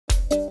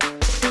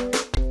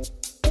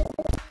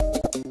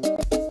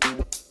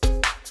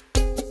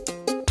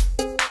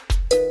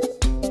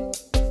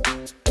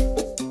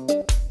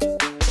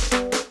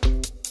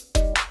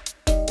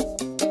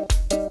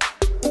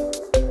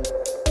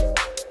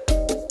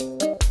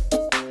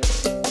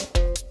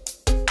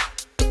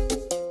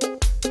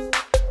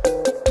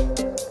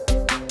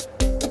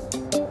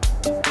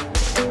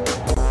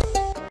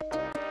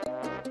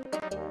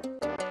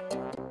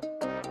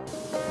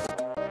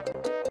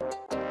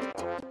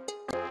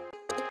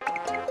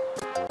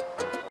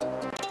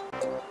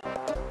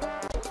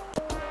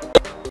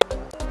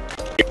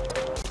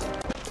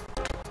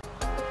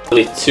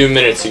like 2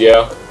 minutes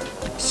ago.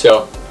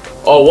 So,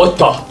 oh, what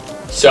the?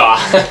 So,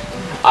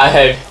 I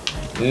had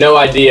no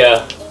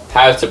idea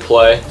how to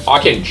play. Oh, I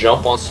can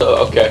jump on so,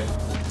 okay.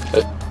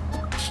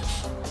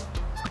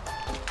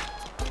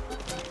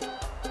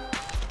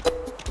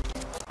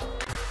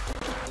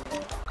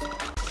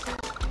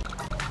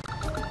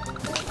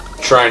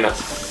 Trying to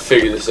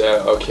figure this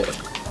out, okay.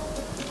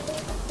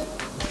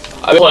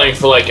 I've been playing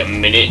for like a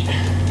minute.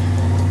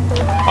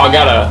 I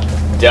got a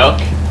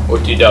duck.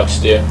 What do ducks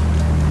do?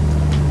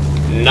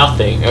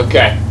 Nothing,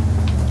 okay.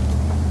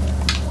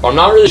 I'm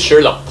not really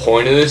sure the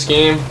point of this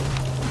game.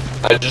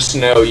 I just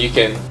know you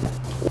can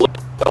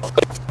lift off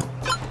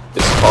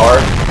this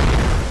car.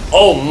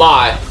 Oh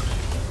my!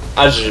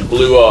 I just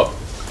blew up.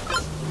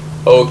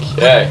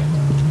 Okay.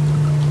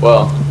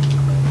 Well,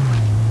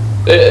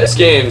 this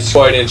game is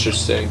quite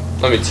interesting.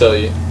 Let me tell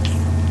you.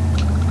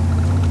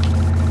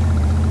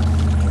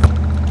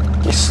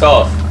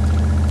 Stuff.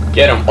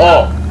 Get him.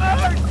 Oh!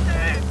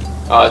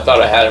 I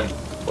thought I had him.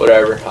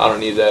 Whatever. I don't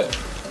need that.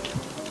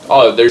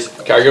 Oh, there's.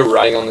 Can I go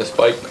riding on this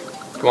bike?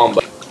 Come on,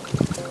 bike.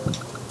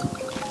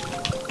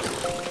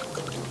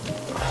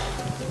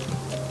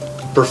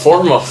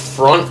 Perform a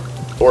front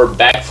or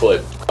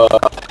backflip.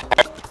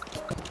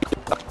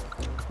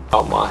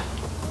 Oh my.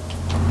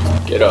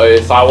 Get up.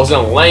 If I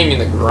wasn't laying in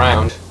the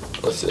ground.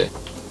 Let's see.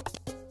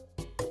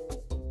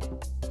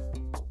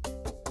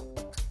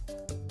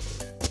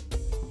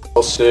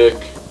 Sick.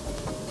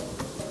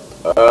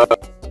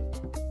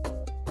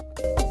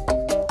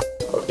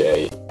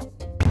 Okay.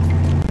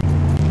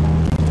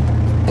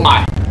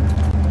 My.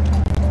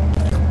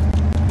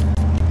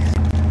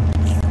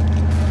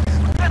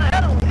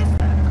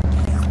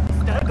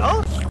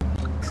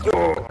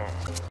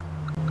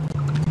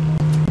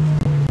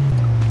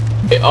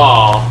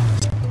 Oh.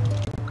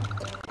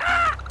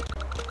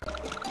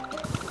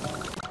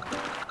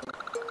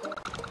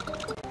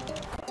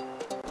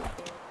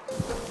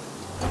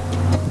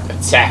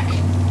 Attack.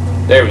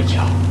 There we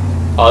go.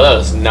 Oh, that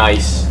was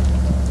nice.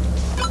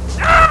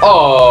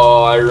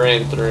 Oh, I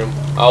ran through him.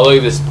 Oh, look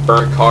at this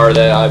burnt car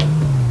that I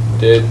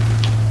did.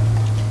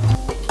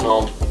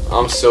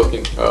 I'm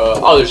soaking.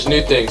 Oh, there's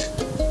new things.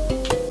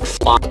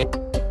 Flying.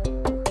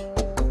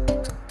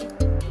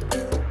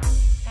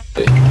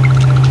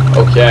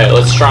 Okay,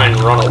 let's try and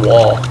run a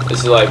wall. This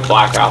is like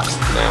Black Ops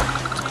now.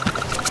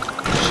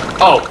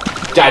 Oh,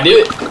 did I do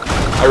it?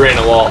 I ran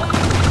a wall.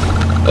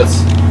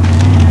 Let's.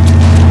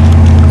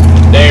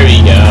 There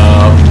we go.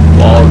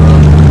 Wall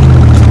run.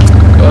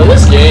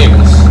 This game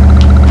is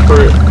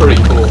pretty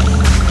cool.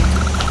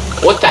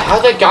 What the?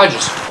 How'd that guy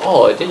just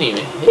fall? I didn't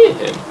even hit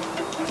him.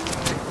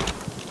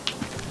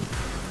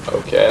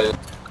 Okay.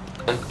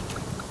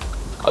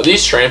 Oh,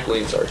 these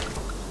trampolines are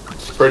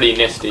pretty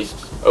nifty.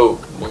 Oh.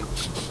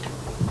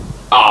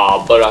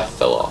 Ah, but I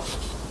fell off.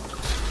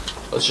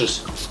 Let's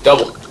just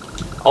double.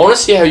 I want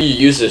to see how you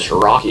use this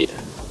rocket.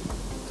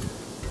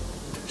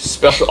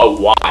 Special. Oh,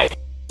 why?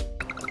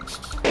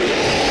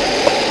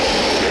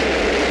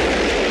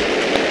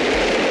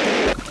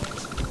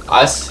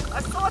 I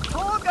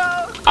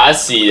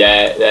see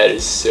that. That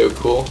is so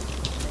cool.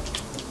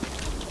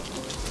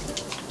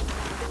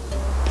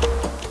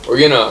 We're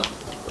gonna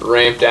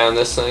ramp down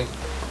this thing.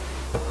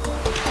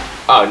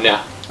 Oh no.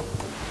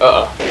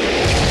 Uh-oh.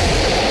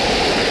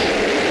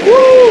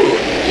 Woo!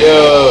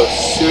 Yo,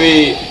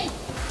 sweet.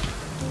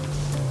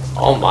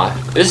 Oh my.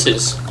 This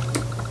is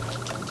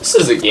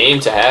a game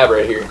to have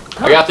right here.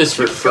 I got this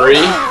for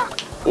free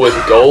with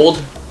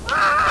gold.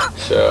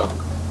 So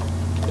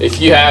if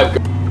you have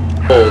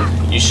gold,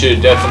 you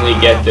should definitely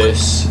get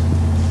this.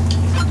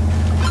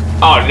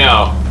 Oh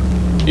no.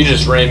 You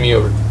just ran me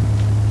over.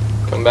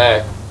 Come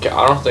back.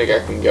 I don't think I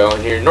can go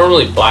in here.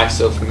 Normally black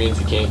stuff means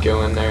you can't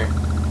go in there.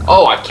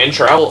 Oh, I can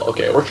travel?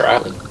 Okay, we're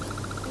traveling.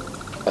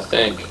 I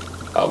think.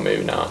 Oh,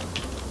 maybe not.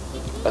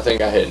 I think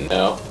I hit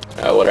no.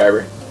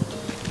 Whatever.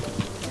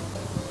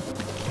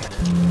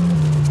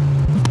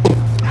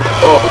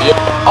 Oh, yeah.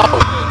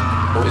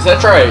 Oh. Is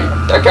that right?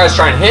 That guy's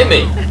trying to hit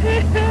me.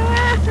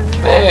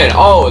 Man,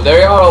 oh, they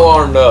got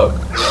alarmed up.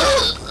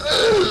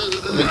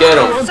 Let me get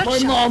him. That's my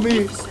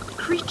mommy.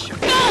 Creature.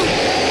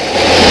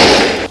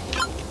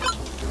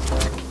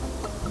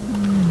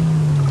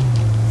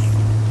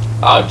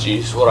 Oh,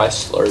 jeez, what I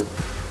slurped.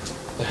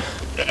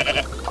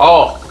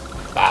 Oh.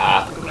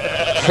 Ah.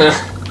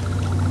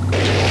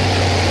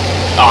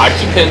 Oh, I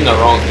keep hitting the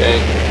wrong thing.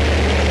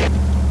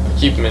 I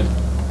keep him in.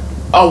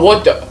 Oh,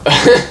 what the?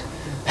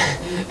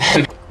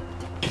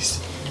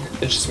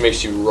 It just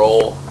makes you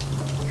roll.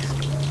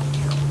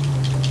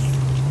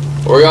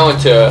 We're going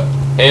to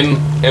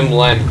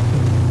Len.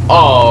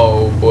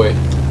 Oh boy.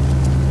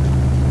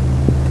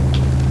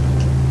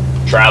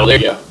 Travel. There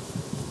you go.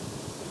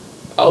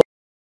 Oh,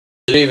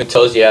 it even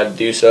tells you how to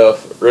do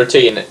stuff.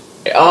 Rotating it.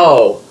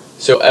 Oh,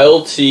 so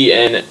LT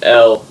and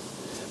L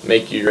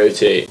make you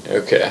rotate.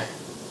 Okay.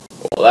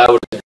 Well, that would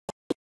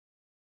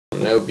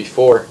know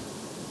before.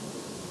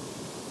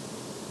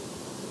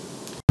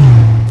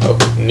 Oh,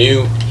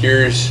 new.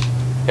 Here's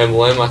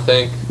emblem, I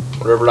think.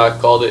 Whatever I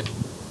called it.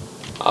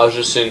 I was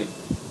just in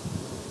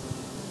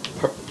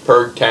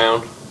Perg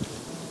Town.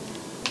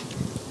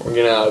 We're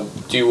gonna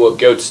do what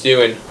goats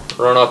do and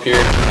run up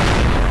here.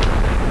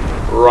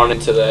 Run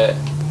into that.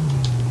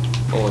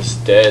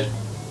 Almost dead.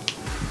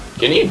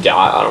 Can you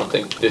die? I don't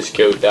think this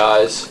goat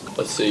dies.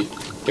 Let's see.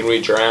 Can we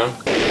drown?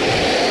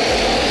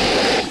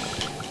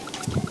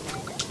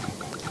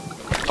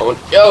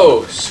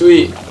 Yo,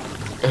 sweet.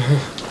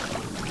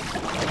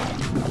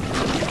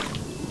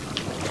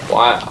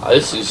 Wow,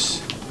 this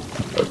is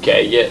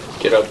okay.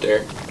 Get up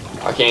there.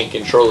 I can't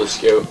control this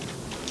goat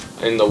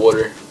in the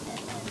water.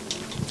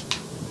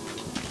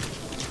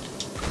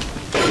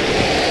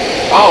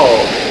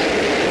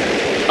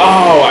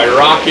 Oh, I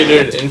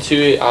rocketed into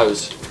it. I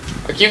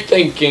keep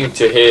thinking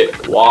to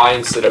hit Y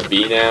instead of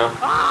B now.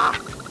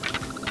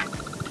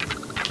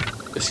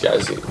 This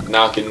guy's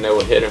not gonna know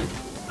what hit him.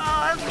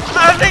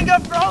 I think I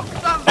broke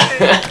something.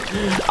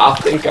 I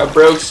think I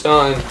broke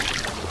something.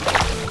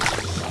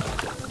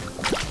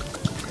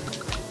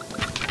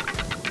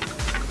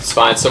 Let's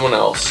find someone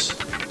else.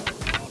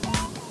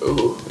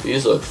 Ooh,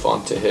 these look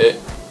fun to hit.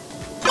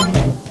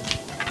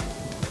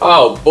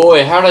 Oh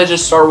boy, how did I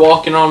just start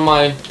walking on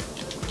my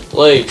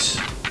legs?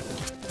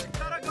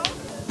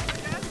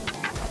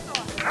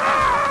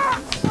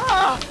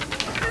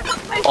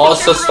 Oh,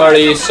 so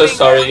sorry.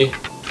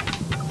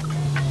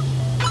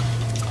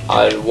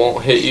 I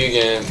won't hit you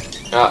again.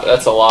 Ah,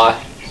 that's a lie.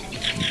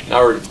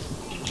 Now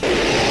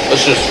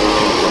let's just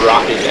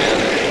rock it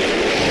down.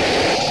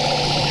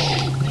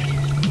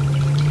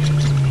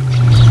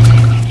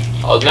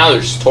 Oh, now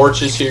there's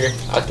torches here.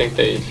 I think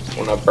they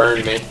want to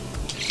burn me.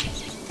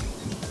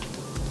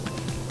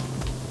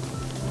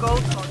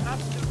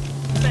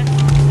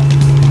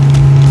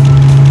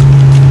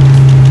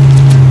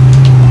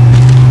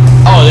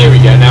 Oh, there we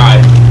go. Now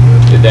I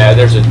did that.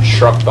 There's a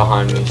truck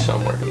behind me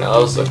somewhere. Now that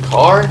was the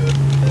car.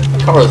 The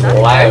car was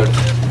loud.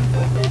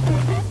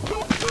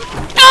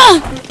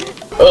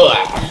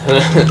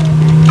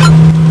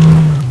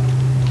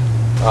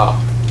 Oh.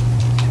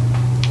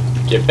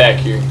 Get back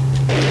here.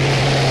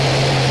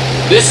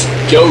 This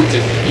goat,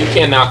 you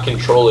cannot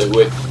control it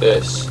with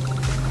this.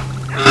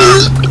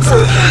 It's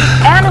an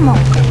animal.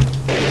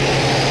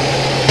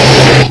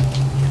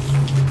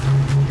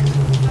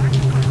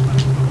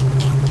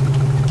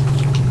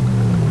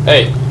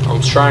 Hey,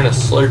 I'm trying to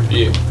slurp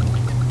you.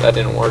 That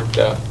didn't work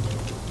though.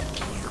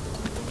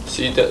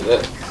 See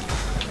that?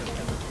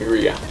 Here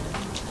we go.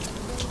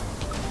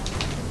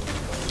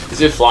 Is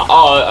it fly?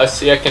 Oh, I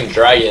see. I can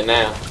drag it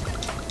now.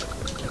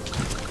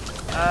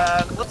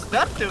 What's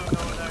that doing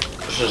over there?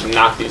 Let's just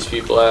knock these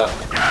people out.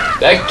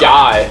 That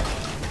guy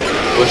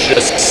was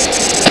just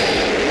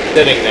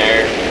sitting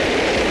there,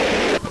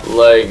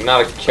 like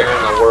not a care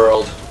in the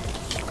world.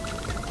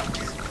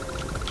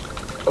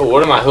 Oh,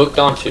 what am I hooked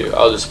onto?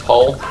 Oh, this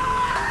pole.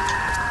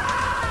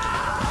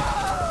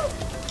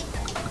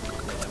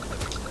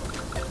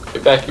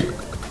 Get back here.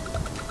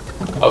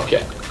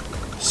 Okay.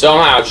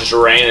 Somehow, just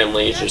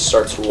randomly, he just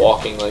starts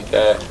walking like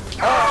that.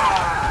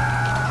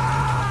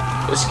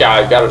 This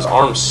guy got his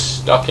arms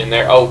stuck in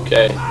there.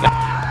 Okay.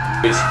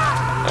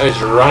 Now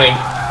he's running.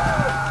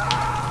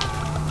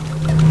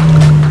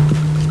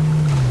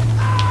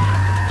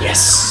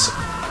 Yes.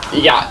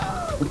 He got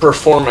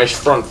perform a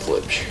front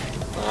flip.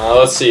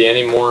 Let's see,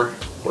 any more?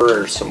 What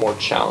are some more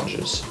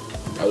challenges?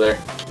 Are there?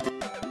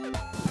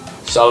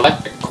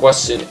 Select a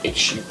question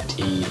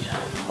HUD.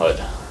 HUD.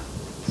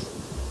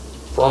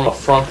 Perform a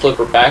front flip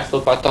or back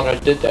flip? I thought I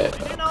did that.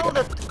 You know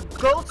that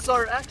goats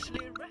are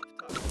actually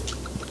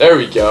reptiles. There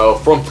we go,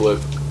 front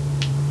flip.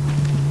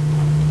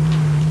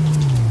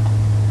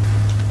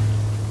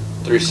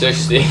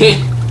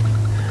 360.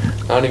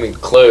 Not even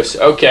close.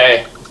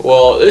 Okay,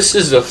 well, this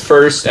is the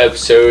first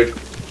episode,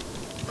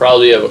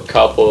 probably of a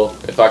couple,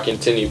 if I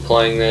continue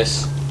playing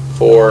this,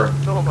 for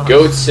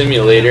Goat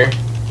Simulator.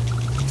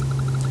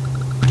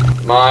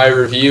 My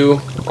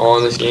review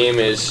on this game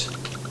is,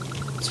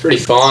 it's pretty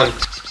fun,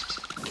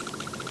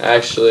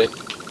 actually.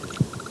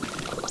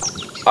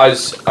 I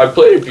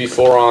played it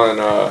before on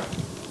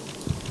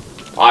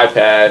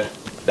iPad.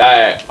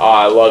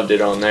 I loved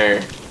it on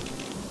there.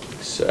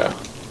 So,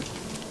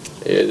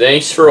 yeah,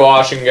 thanks for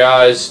watching,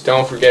 guys.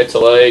 Don't forget to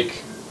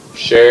like,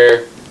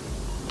 share,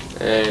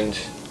 and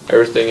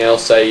everything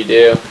else that you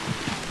do.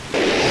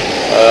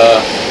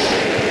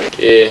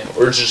 Yeah,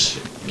 we're just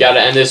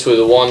gotta end this with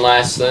one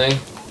last thing.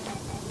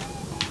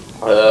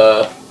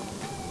 Let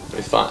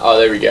me find. Oh,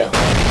 there we go.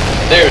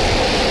 There.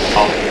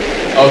 Oh,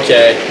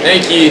 okay.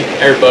 Thank you,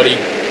 everybody.